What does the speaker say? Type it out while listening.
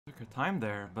time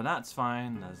there, but that's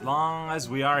fine as long as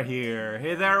we are here.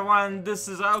 Hey there, everyone. This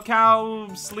is Cow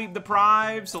Sleep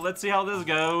Deprived, so let's see how this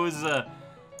goes.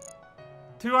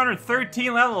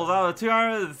 213 levels out of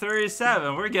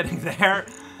 237. We're getting there.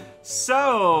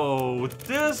 So,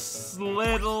 this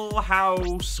little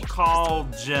house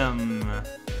called Gym.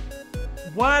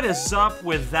 What is up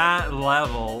with that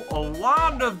level? A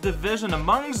lot of division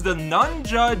amongst the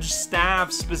non-judge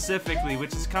staff specifically,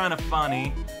 which is kind of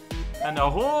funny. And a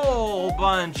whole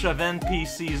bunch of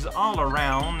NPCs all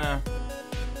around.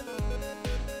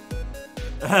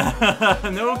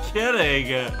 No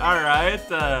kidding. Alright.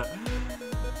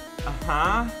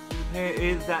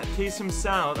 Hey, that case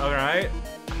himself. Alright.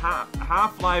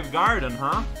 Half-Life Garden,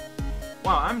 huh?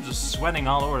 Wow, I'm just sweating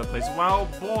all over the place. Wow,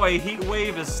 boy, Heat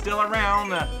Wave is still around.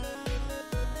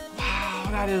 Wow,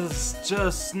 that is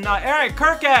just not. Alright,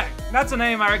 Kirkak! That's a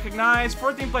name I recognize.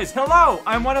 14th place. Hello!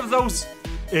 I'm one of those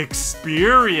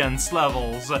experience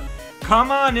levels.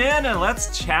 Come on in and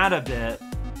let's chat a bit.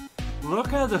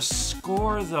 Look at the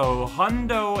score though.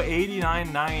 Hundo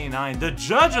 89.99. The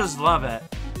judges love it.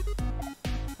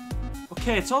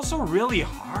 Okay, it's also really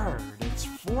hard. It's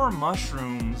 4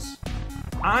 mushrooms.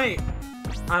 I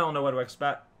don't know what to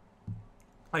expect.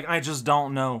 Like, I just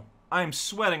don't know. I'm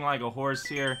sweating like a horse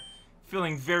here.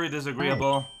 Feeling very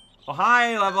disagreeable. Oh,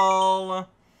 hi, level!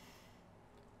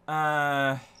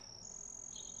 Alright,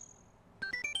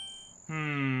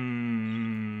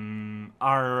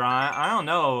 I don't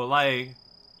know, like...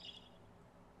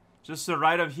 Just to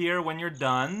right up here when you're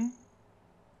done.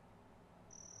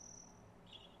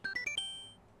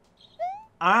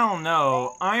 I don't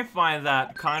know, I find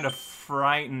that kind of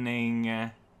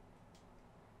frightening.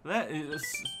 That is...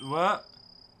 what?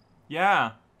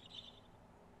 Yeah.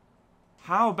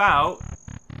 How about...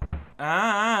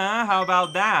 how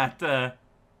about that?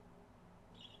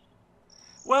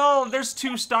 Well, there's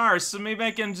 2 stars, so maybe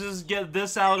I can just get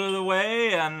this out of the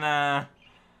way and,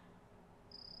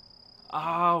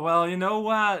 well, you know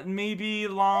what? Maybe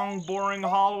long, boring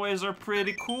hallways are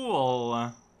pretty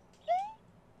cool.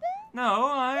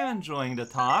 No, I'm enjoying the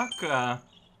talk.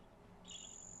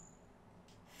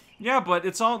 Yeah, but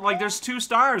it's all, like, there's 2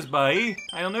 stars, buddy.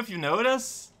 I don't know if you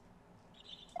notice.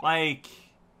 Like,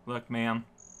 look, man.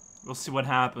 We'll see what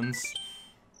happens.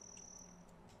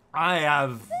 I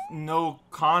have no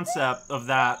concept of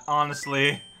that,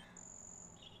 honestly.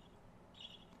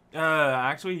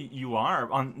 Actually, you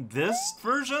are. On this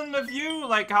version of you?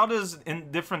 Like, how does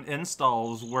different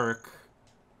installs work?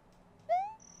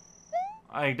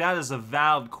 Like, that is a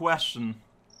valid question.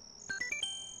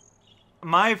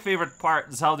 My favorite part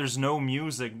is how there's no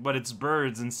music, but it's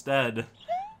birds instead.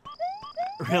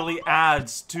 It really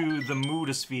adds to the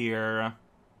moodosphere.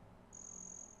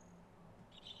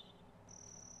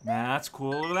 Man, that's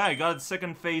cool. Look at that. You got a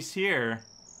second face here.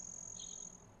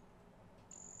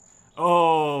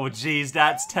 Oh, jeez,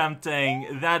 that's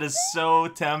tempting. That is so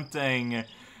tempting.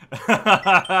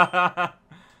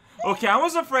 Okay, I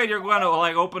was afraid you're going to,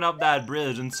 like, open up that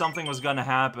bridge and something was going to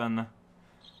happen.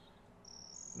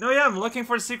 No, yeah, I'm looking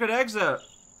for a secret exit.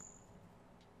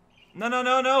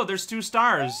 No. There's 2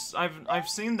 stars. I've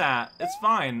seen that. It's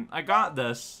fine. I got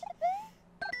this.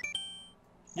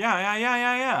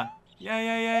 Yeah.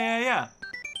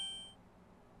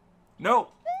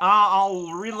 Nope.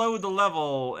 I'll reload the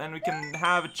level and we can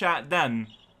have a chat then.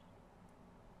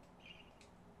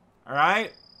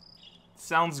 Alright?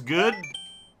 Sounds good?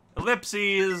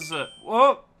 Ellipses.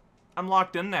 Whoa! I'm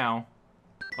locked in now.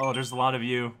 Oh, there's a lot of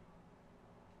you.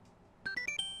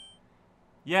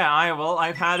 Yeah,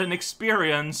 I've had an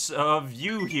experience of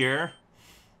you here.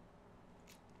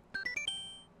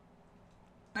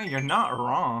 Hey, you're not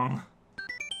wrong.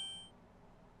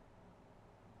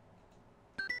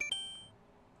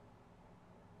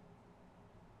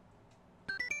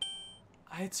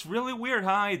 It's really weird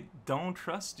how I don't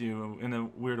trust you in a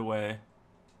weird way.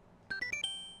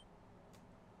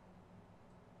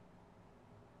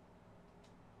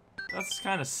 That's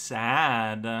kind of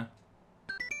sad.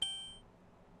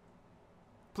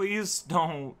 Please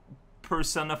don't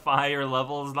personify your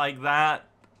levels like that.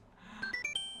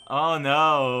 Oh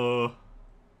no.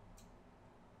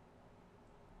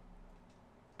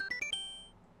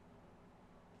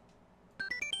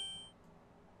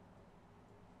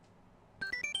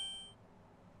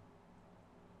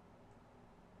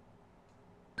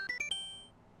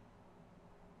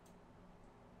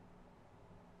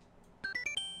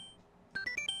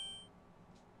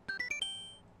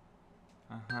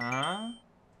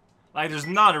 Like, there's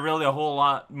not really a whole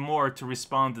lot more to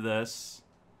respond to this.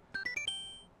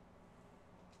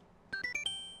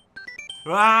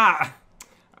 Ah!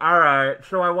 Alright,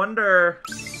 so I wonder...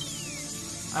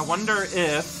 I wonder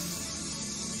if...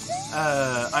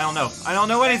 I don't know. I don't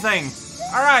know anything!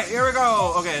 Alright, here we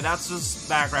go! Okay, that's just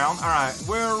background. Alright,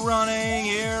 we're running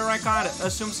here. I kinda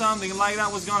assumed something like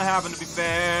that was gonna happen, to be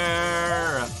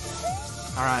fair.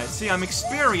 Alright, see, I'm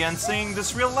experiencing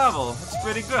this real level. It's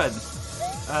pretty good.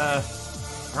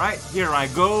 Alright, here I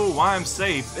go. I'm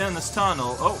safe in this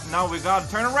tunnel. Oh, now we gotta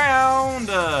turn around!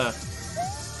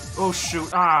 Oh, shoot.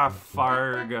 Ah,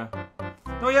 farg.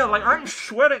 Oh, yeah, like, I'm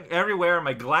sweating everywhere.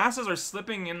 My glasses are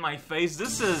slipping in my face.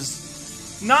 This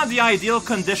is not the ideal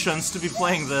conditions to be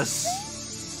playing this.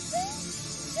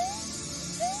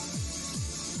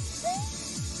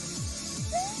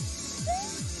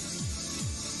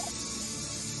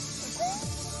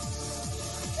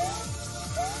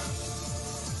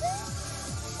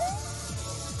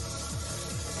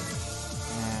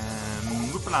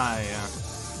 And whoop-a-lie.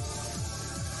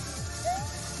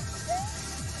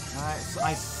 Alright, so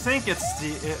I think it's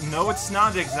the... no, it's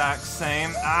not the exact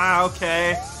same. Ah,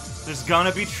 okay. There's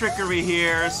gonna be trickery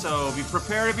here, so be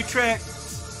prepared to be tricked.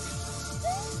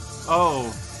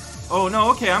 Oh. Oh,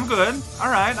 no, okay, I'm good.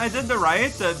 Alright, I did the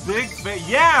right. The big...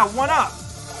 yeah, 1-up!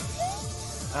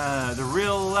 The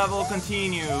real level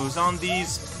continues on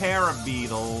these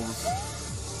parabeetles.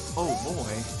 Oh,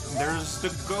 boy. There's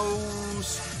the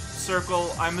ghost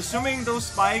circle. I'm assuming those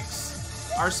spikes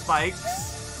are spikes.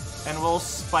 And will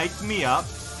spike me up.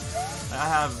 I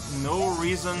have no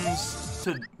reasons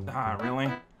to... ah, really?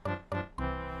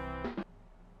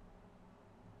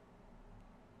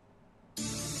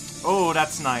 Oh,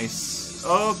 that's nice.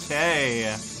 Okay.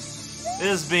 This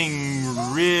is being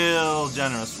real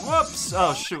generous. Whoops!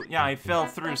 Oh, shoot. Yeah, I fell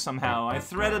through somehow. I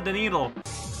threaded the needle.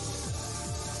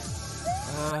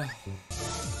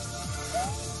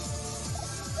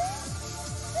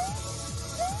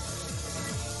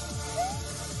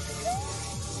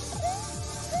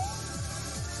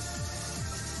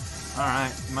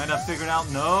 Alright, might have figured out.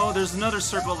 No, there's another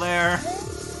circle there.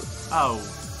 Oh,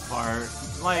 fart.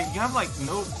 Like, you have, like,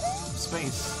 no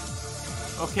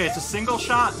space. Okay, it's a single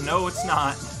shot? No, it's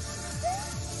not.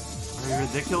 Are you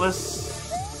ridiculous?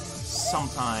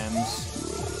 Sometimes.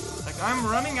 Like, I'm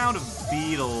running out of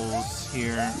beetles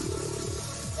here.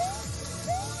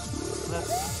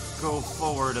 Let's go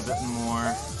forward a bit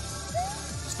more.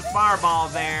 Just a fireball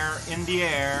there, in the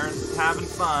air, having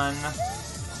fun.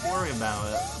 Don't worry about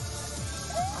it.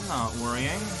 I'm not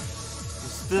worrying.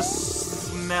 Does this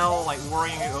smell like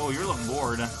worrying? Oh, you look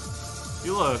bored.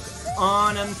 You look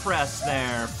unimpressed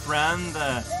there, friend.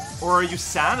 Or are you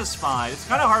satisfied? It's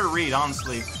kind of hard to read,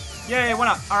 honestly. Yay, what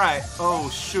up? Alright. Oh,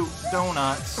 shoot.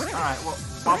 Donuts. Alright, well,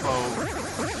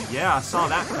 Bubbo. Yeah, I saw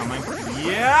that coming.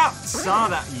 Yeah, saw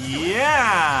that.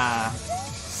 Yeah!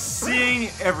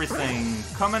 Seeing everything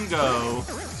come and go.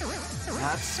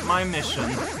 That's my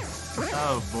mission.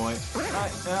 Oh boy.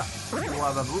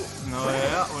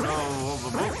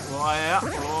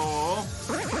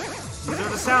 These are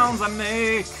the sounds I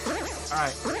make.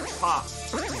 Alright. Pop.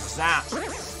 Zap.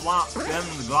 Flop. Then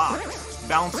the glop.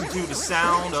 Bouncing to the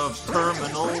sound of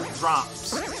terminal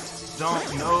drops.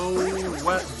 Don't know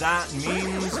what that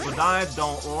means, but I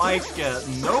don't like it.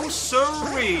 No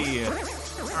siree.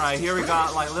 Alright, here we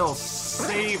got like little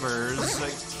savers.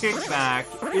 Kickback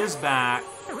is back.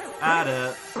 At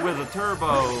it with a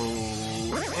turbo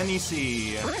NEC.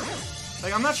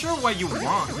 Like, I'm not sure what you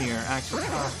want here, actually.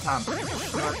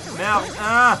 Now,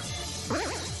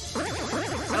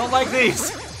 I don't like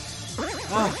these.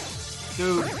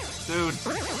 Dude.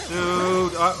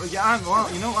 Yeah, well,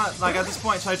 you know what? Like, at this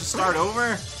point, should I just start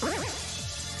over?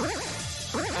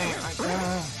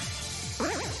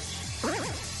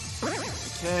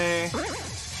 Okay.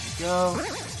 Go.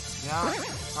 Yeah.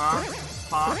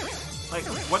 Pop. Like,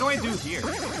 what do I do here?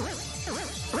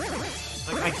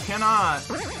 Like, I cannot...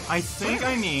 I think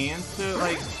I need to,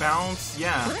 like, bounce...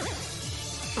 yeah.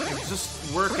 Like,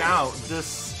 just work out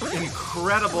this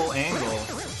incredible angle.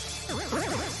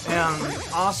 And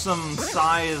awesome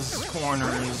size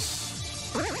corners.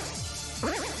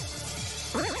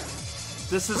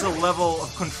 This is a level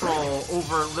of control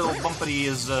over little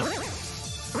bumpities that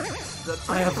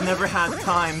I have never had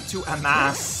time to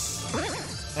amass.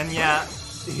 And yet...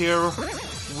 here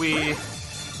we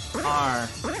are.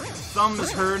 Thumb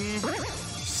is hurting.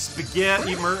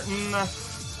 Spaghetti Merton.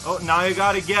 Oh, now you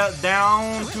gotta get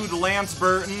down to the Lance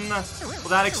Burton. Well,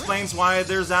 that explains why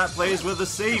there's that place with the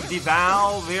safety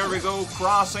valve. Here we go,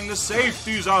 crossing the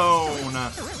safety zone.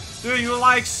 Do you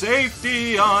like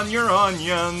safety on your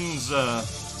onions?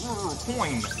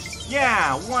 Coin.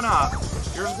 Yeah, 1-up.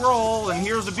 Here's roll, and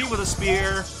here's a bee with a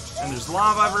spear. And there's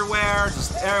lava everywhere,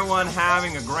 just everyone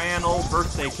having a grand old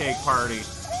birthday cake party.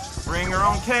 Bring your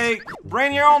own cake.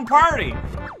 Bring your own party.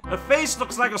 The face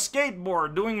looks like a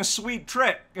skateboard doing a sweet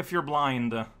trick if you're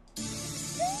blind. Alright.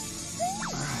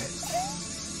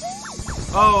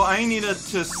 Oh, I needed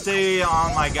to stay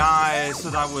on my guy so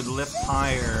that I would lift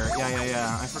higher.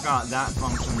 Yeah. I forgot that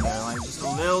function there. Like, just a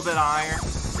little bit higher.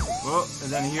 Oh,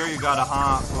 and then here you gotta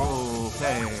hop.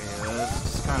 Okay, let's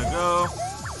just kind of go.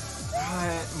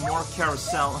 Alright, more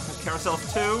carousel. Carousel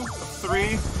 2 of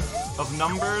 3 of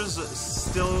numbers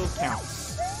still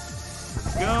counts.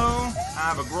 Go.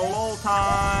 Have a growl all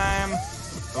time.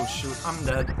 Oh shoot, I'm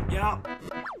dead. Yeah.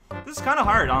 This is kind of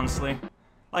hard, honestly.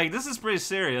 Like, this is pretty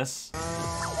serious.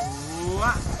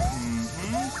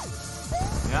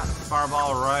 Yeah,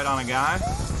 fireball right on a guy.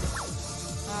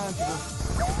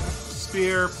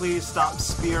 Spear, please stop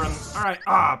spearing. Alright,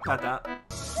 pet that.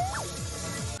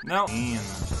 No.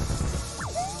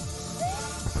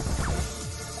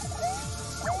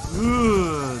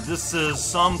 Ooh, this is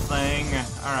something.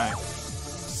 Alright.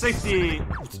 Safety,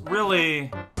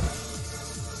 really.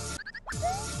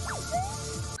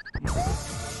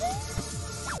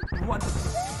 What?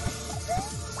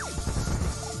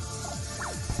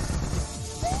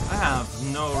 I have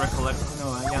no recollection.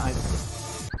 No, yeah,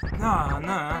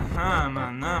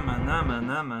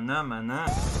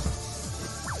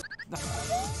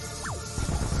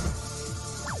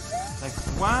 Like,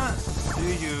 what do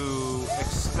you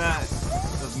expect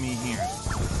of me here?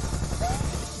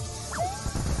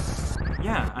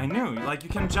 Yeah, I knew. Like, you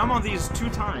can jump on these 2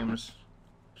 times.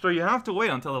 So you have to wait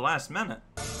until the last minute.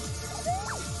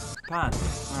 God.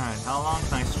 Alright, how long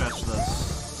can I stretch this?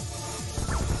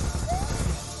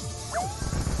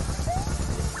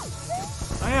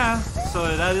 Oh yeah,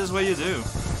 so that is what you do.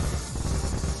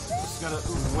 Just gotta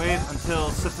wait until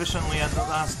sufficiently at the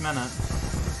last minute.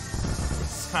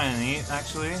 It's kinda neat,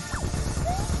 actually.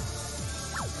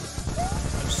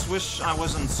 I just wish I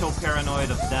wasn't so paranoid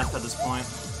of death at this point.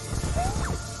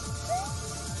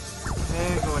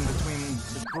 Okay, go in between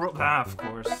the group. Of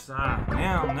course.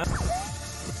 Man, no.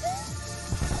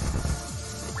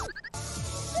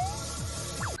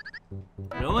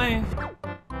 Really?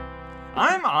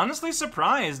 I'm honestly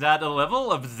surprised that a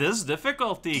level of this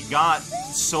difficulty got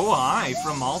so high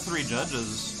from all 3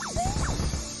 judges.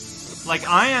 Like,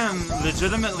 I am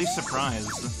legitimately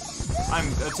surprised.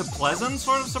 It's a pleasant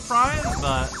sort of surprise,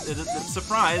 but it's a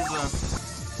surprise.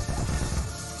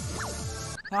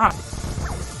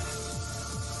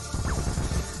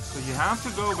 So you have to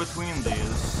go between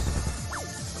these.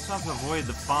 Let's have to avoid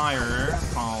the fire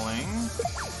falling.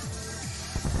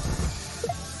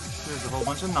 There's a whole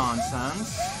bunch of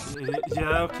nonsense.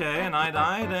 Yeah, okay, and I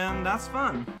died, and that's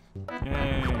fun.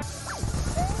 Yay.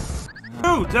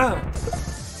 Oh, duh!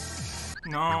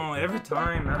 No, every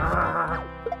time.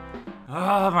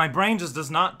 My brain just does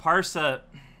not parse it.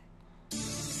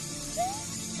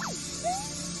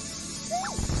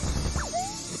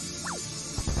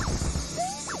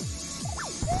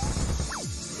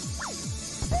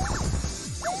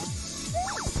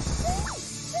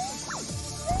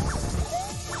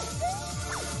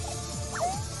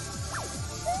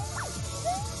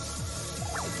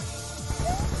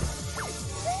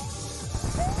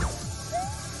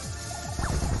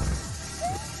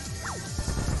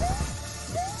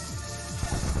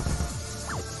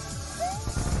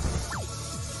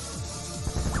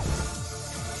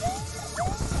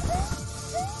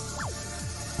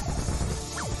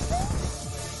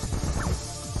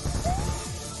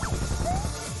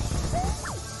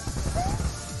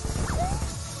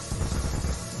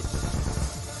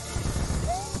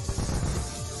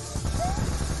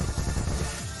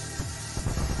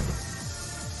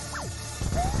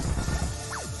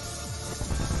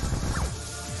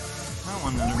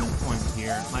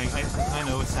 Like, I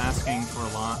know it's asking for a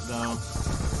lot, though.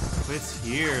 But it's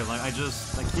here. Like, I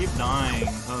keep dying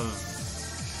of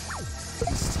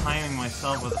just timing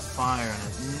myself with a fire,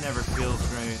 and it never feels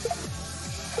great.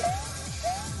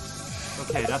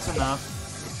 Okay, that's enough.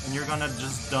 And you're gonna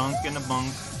just dunk in the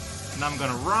bunk. And I'm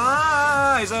gonna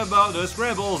rise above the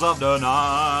scribbles of the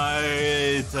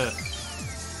night.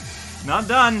 Not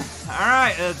done.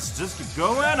 Alright, let's just keep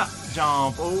going up.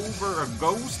 Jump over a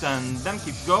ghost and then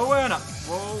keep going up.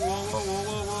 Whoa, whoa, whoa,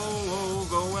 whoa, whoa, whoa,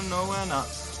 going up.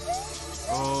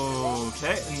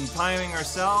 Okay, and timing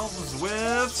ourselves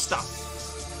with stuff.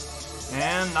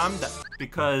 And I'm dead.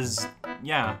 Because,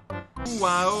 yeah.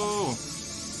 Wow.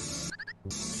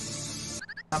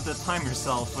 Have to time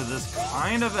yourself with this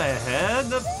kind of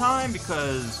ahead of time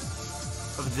because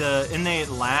of the innate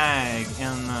lag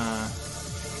in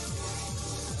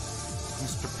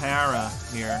Mr. Para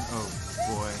here. Oh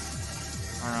boy.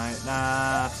 Alright,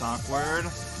 that's awkward.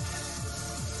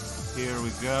 Here we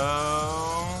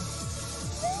go.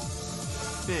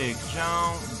 Big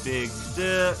jump, big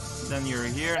dip. Then you're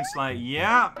here and it's like,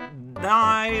 yeah,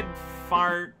 died,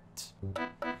 fart.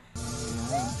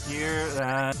 Here,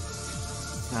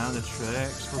 that's now the trick.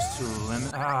 Supposed to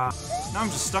limit. Now I'm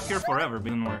just stuck here forever.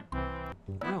 But it didn't work.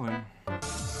 Really?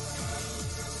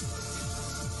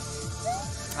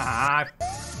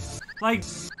 Like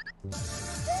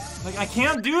I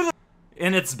can't do this.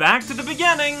 And it's back to the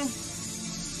beginning.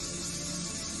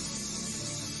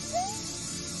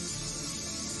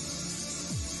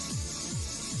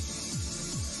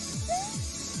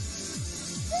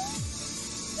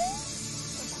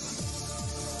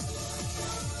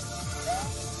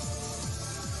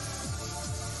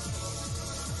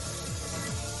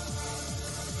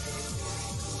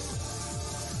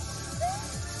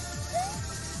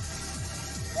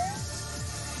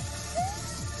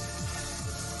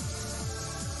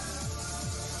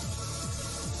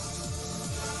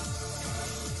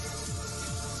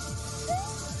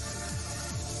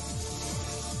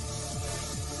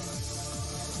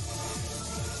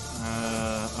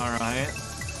 Alright.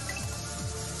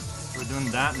 We're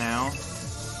doing that now.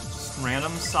 Just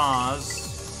random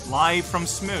saws, live from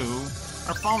Smoo,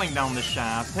 are falling down the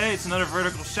shaft. Hey, it's another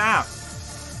vertical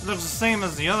shaft. It looks the same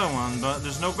as the other one, but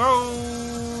there's no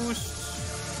ghost.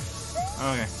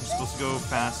 Okay, we're supposed to go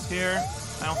fast here.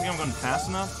 I don't think I'm going fast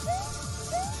enough.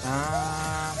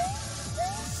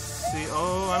 See,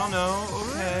 oh, I don't know.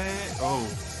 Okay. Oh,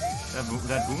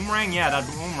 that boomerang? Yeah, that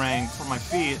boomerang for my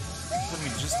feet put me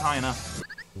just high enough.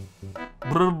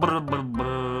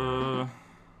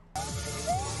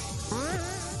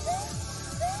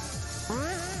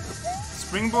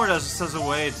 Springboard as a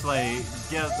way to like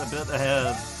get a bit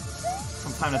ahead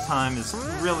from time to time is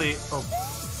really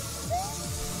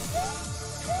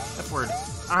F word.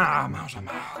 Mouse. Like,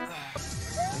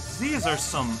 these are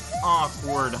some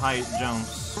awkward height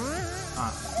jumps.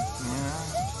 Yeah.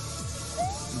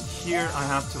 And here I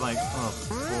have to like, oh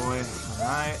boy,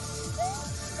 alright.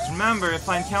 Remember, if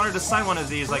I encounter the side one of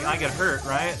these, like, I get hurt,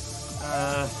 right?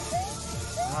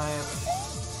 Right.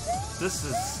 This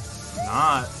is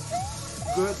not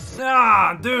good.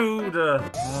 Dude!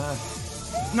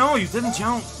 No, you didn't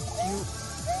jump! You...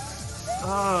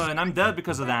 and I'm dead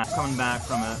because of that, coming back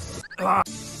from it.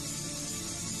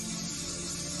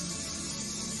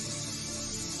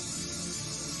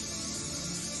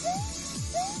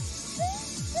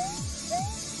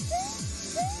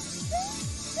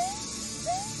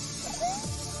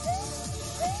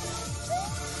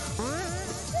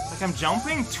 I'm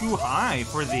jumping too high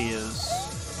for these.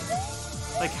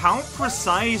 Like, how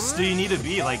precise do you need to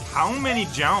be? Like, how many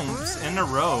jumps in a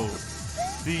row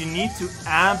do you need to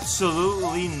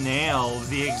absolutely nail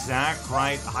the exact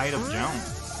right height of jump?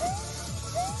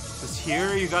 Because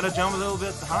here you gotta jump a little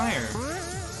bit higher.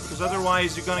 Because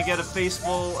otherwise you're gonna get a face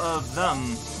full of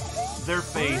them, their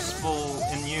face full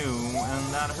in you,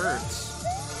 and that hurts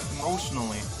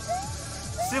emotionally.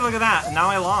 See, look at that. Now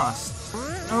I lost.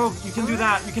 Oh, you can do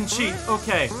that. You can cheat.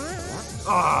 Okay.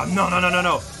 Oh, no.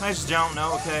 Nice jump.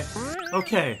 No, okay.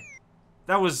 Okay.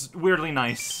 That was weirdly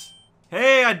nice.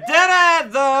 Hey, I did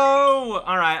it, though!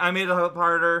 Alright, I made it up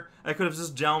harder. I could have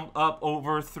just jumped up,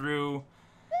 over, through.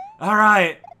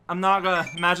 Alright. I'm not gonna...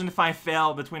 Imagine if I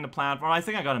failed between the platform. I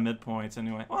think I got a midpoint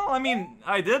anyway. Well, I mean,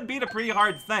 I did beat a pretty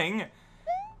hard thing.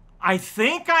 I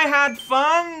think I had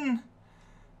fun.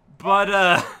 But,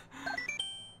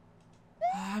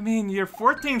 I mean, you're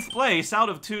 14th place out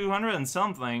of 200 and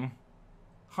something.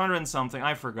 100 and something,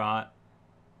 I forgot.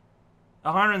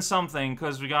 100 and something,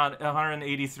 because we got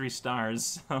 183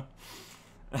 stars, so...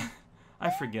 I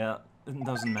forget. It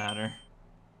doesn't matter.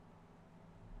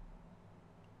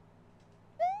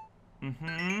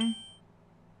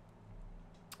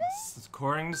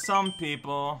 According to some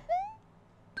people.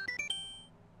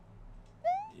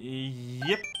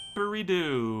 Yippery-doo.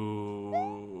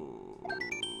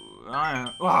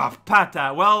 Oh, pat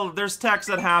that. Well, there's text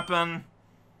that happen.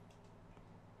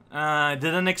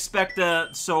 Didn't expect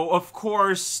it, so of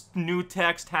course new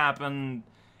text happened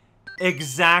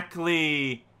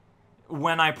exactly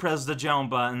when I press the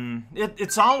jump button.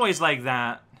 It's always like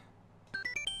that.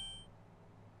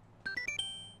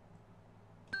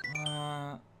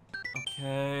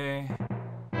 Okay.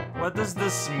 What does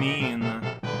this mean?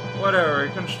 Whatever,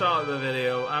 you can start the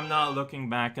video. I'm not looking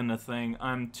back in the thing.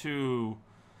 I'm too...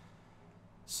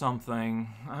 something.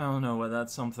 I don't know what that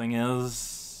something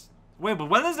is. Wait, but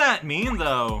what does that mean,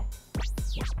 though?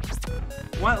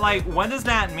 What does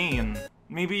that mean?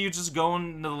 Maybe you just go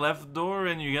in the left door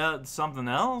and you get something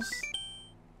else?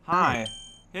 Hi.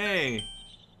 Hey.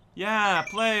 Yeah,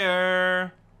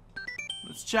 player.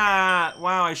 Let's chat.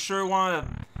 Wow, I sure want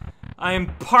to... I am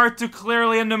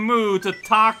particularly in the mood to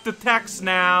talk to text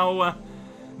now.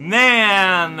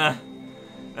 Man!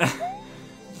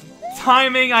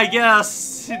 Timing, I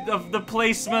guess, of the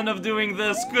placement of doing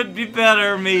this could be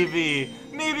better, maybe.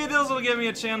 Maybe this will give me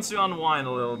a chance to unwind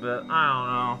a little bit.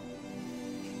 I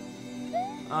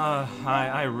don't know.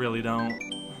 I really don't.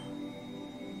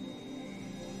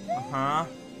 Uh-huh.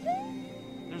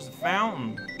 There's a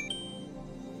fountain.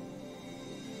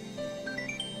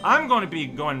 I'm going to be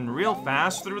going real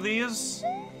fast through these.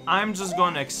 I'm just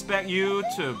going to expect you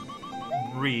to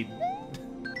read.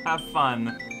 Have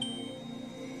fun.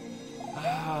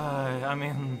 I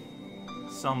mean,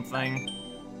 something.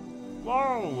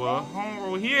 Whoa,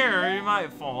 over here, you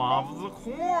might fall off the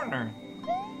corner.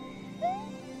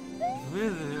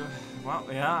 Well,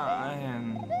 yeah,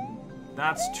 and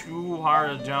that's too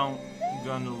hard a jump. I'm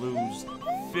gonna lose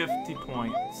 50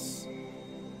 points.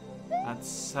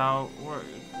 That's how it works.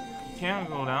 You can't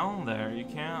go down there. You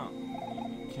can't.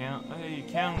 Hey, you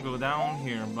can go down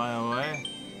here, by the way.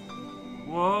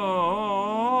 Whoa.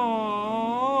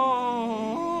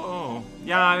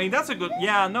 Yeah, I mean, that's a good...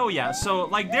 Yeah, no, yeah. So,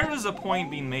 like, there is a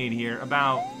point being made here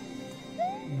about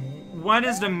what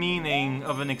is the meaning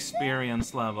of an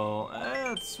experience level.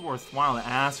 It's worthwhile to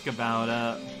ask about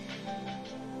it.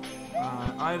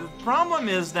 The problem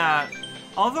is that,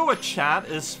 although a chat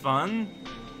is fun,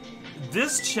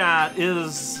 this chat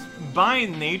is, by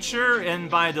nature and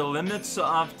by the limits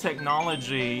of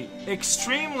technology,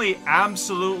 extremely,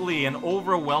 absolutely, and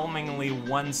overwhelmingly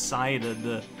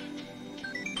one-sided.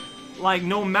 Like,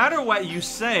 no matter what you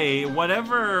say,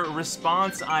 whatever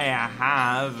response I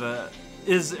have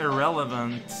is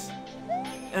irrelevant.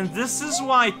 And this is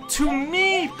why, to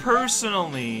me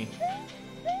personally,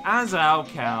 as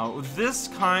raocow, this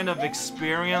kind of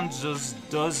experience just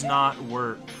does not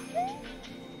work.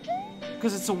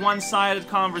 Because it's a one-sided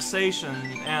conversation,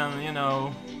 and, you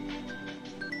know...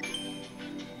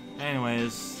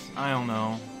 Anyways, I don't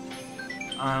know.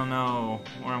 I don't know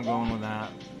where I'm going with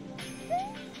that.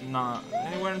 Not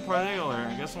anywhere in particular.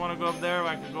 I guess I want to go up there, but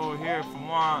I could go over here if I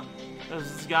want.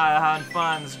 There's this guy having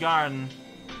fun in this garden.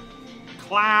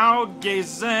 Cloud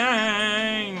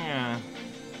gazing!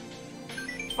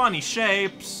 Funny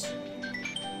shapes.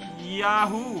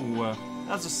 Yahoo!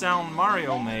 That's the sound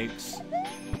Mario makes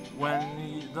when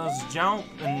he does jump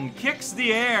and kicks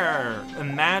the air,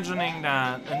 imagining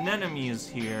that an enemy is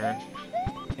here,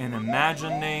 and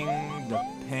imagining the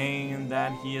pain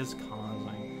that he is causing.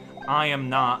 I am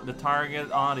not the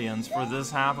target audience for this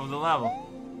half of the level.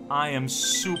 I am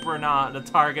super not the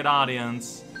target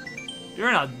audience.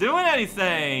 You're not doing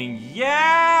anything!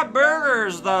 Yeah,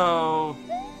 burgers though!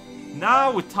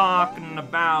 Now we're talking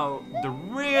about the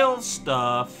real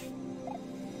stuff.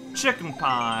 Chicken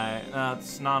pie.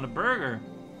 That's not a burger.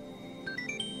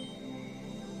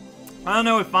 I don't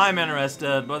know if I'm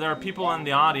interested, but there are people in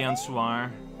the audience who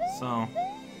are, so...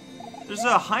 There's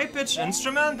a high-pitched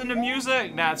instrument in the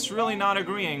music that's really not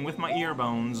agreeing with my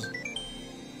earbones.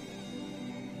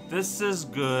 This is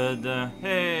good.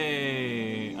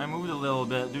 Hey, I moved a little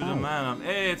bit due to momentum.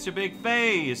 Hey, it's your big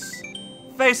face!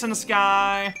 Face in the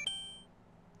sky!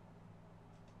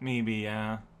 Maybe,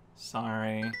 yeah.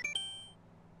 Sorry.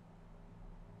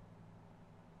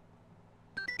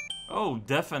 Oh,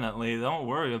 definitely. Don't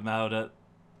worry about it.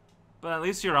 But at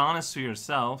least you're honest to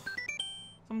yourself.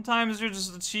 Sometimes you're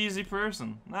just a cheesy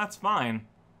person. That's fine.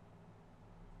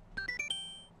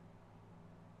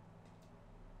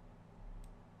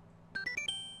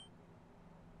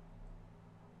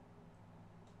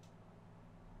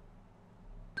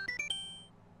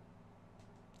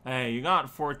 Hey, you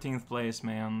got 14th place,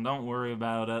 man. Don't worry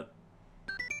about it.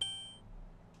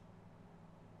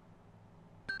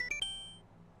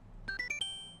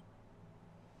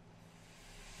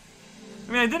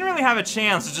 I mean, I didn't really have a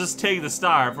chance to just take the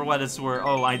star for what it's worth.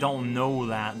 Oh, I don't know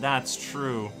that. That's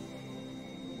true.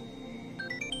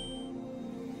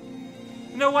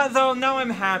 You know what, though? Now I'm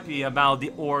happy about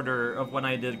the order of what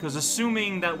I did, because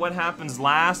assuming that what happens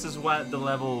last is what the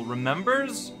level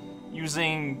remembers,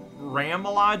 using RAM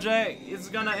logic, it's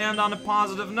gonna end on a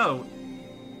positive note.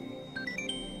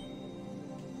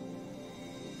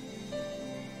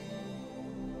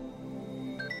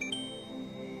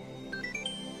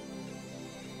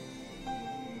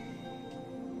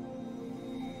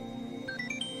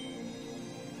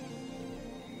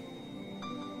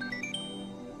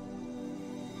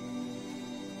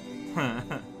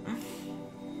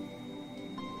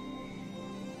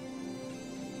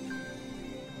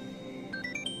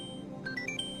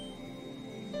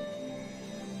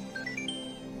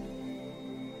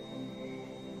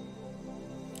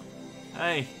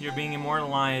 Hey, you're being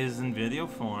immortalized in video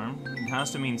form. It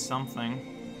has to mean something.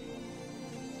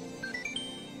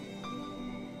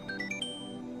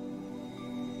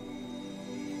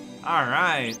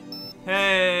 Alright.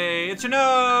 Hey, it's your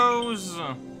nose!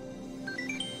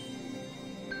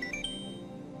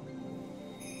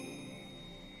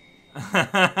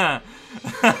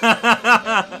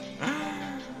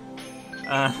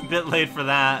 A bit late for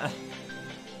that.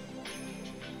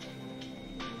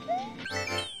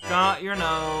 Got your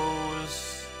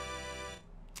nose.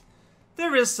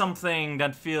 There is something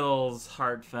that feels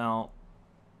heartfelt.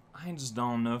 I just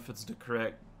don't know if it's the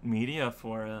correct media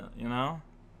for it, you know?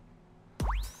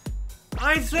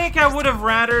 I think I would have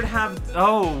rather have...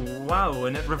 Oh, wow,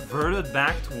 and it reverted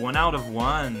back to 1 out of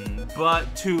 1.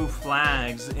 But 2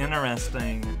 flags.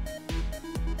 Interesting.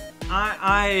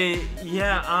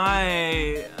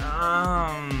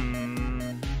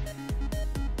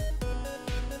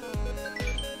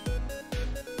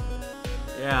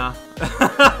 Yeah.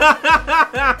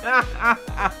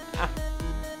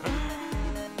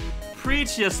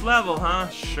 Preachiest level, huh?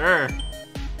 Sure.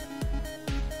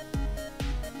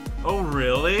 Oh,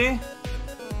 really?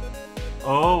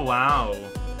 Oh, wow.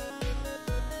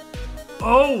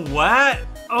 Oh, what?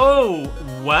 Oh,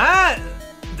 what?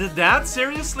 Did that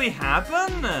seriously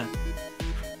happen?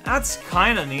 That's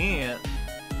kinda neat.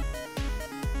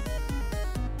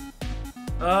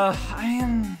 I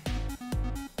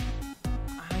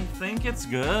think it's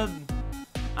good.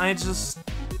 I just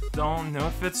don't know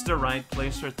if it's the right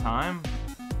place or time.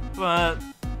 But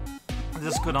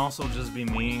this could also just be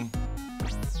me.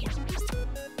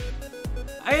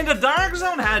 I mean, the Dark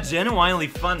Zone had genuinely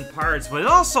fun parts, but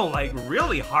also, like,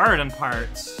 really hard in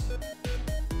parts.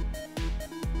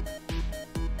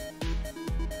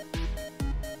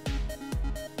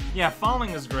 Yeah,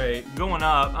 falling is great. Going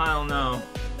up, I don't know.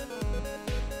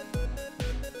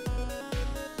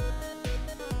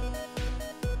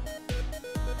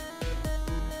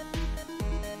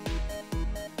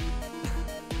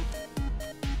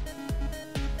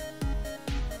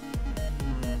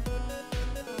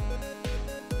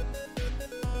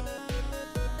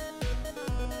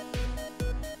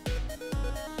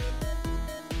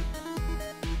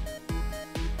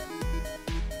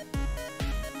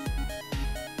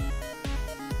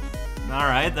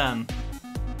 Alright then.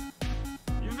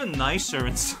 You've been nicer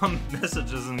in some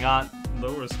messages and got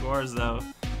lower scores though.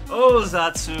 Oh,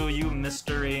 Zatsu, you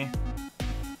mystery.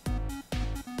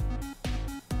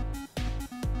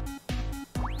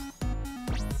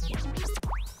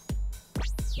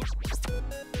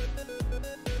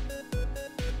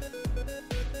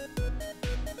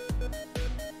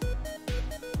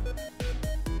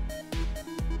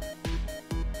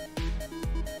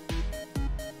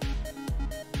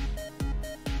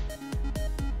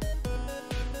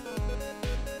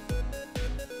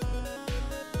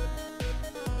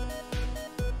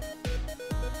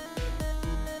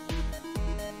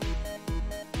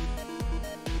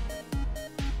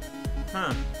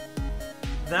 Huh.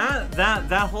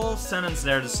 That whole sentence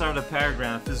there to start a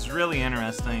paragraph is really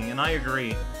interesting, and I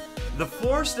agree. The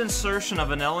forced insertion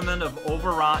of an element of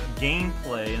overwrought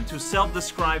gameplay into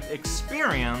self-described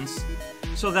experience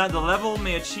so that the level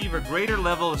may achieve a greater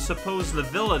level of supposed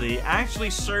levelity actually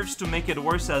serves to make it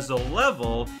worse as a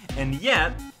level, and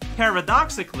yet,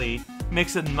 paradoxically,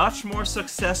 makes it much more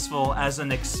successful as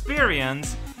an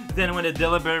experience than when it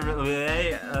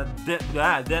deliberately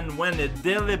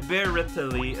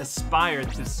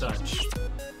aspired to such.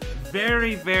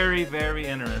 Very, very, very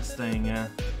interesting.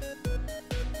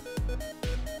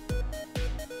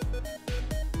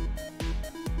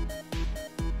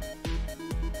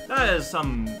 That is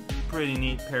some pretty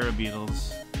neat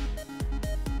parabeetles.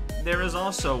 There is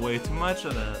also way too much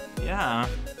of it. Yeah.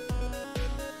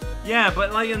 Yeah,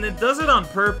 but like, and it does it on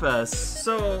purpose.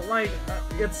 So like,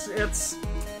 it's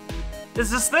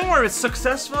this thing where it's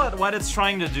successful at what it's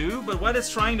trying to do, but what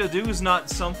it's trying to do is not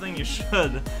something you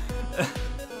should.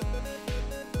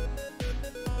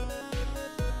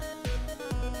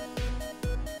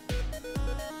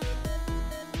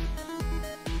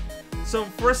 So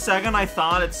for a second I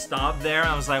thought it stopped there, and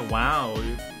I was like, wow,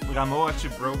 like I'm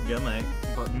actually broke gimmick,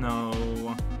 but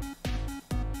no.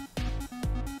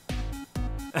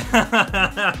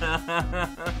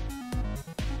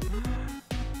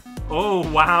 Oh,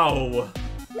 wow.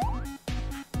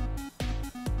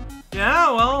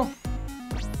 Yeah, well,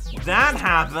 that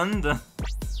happened.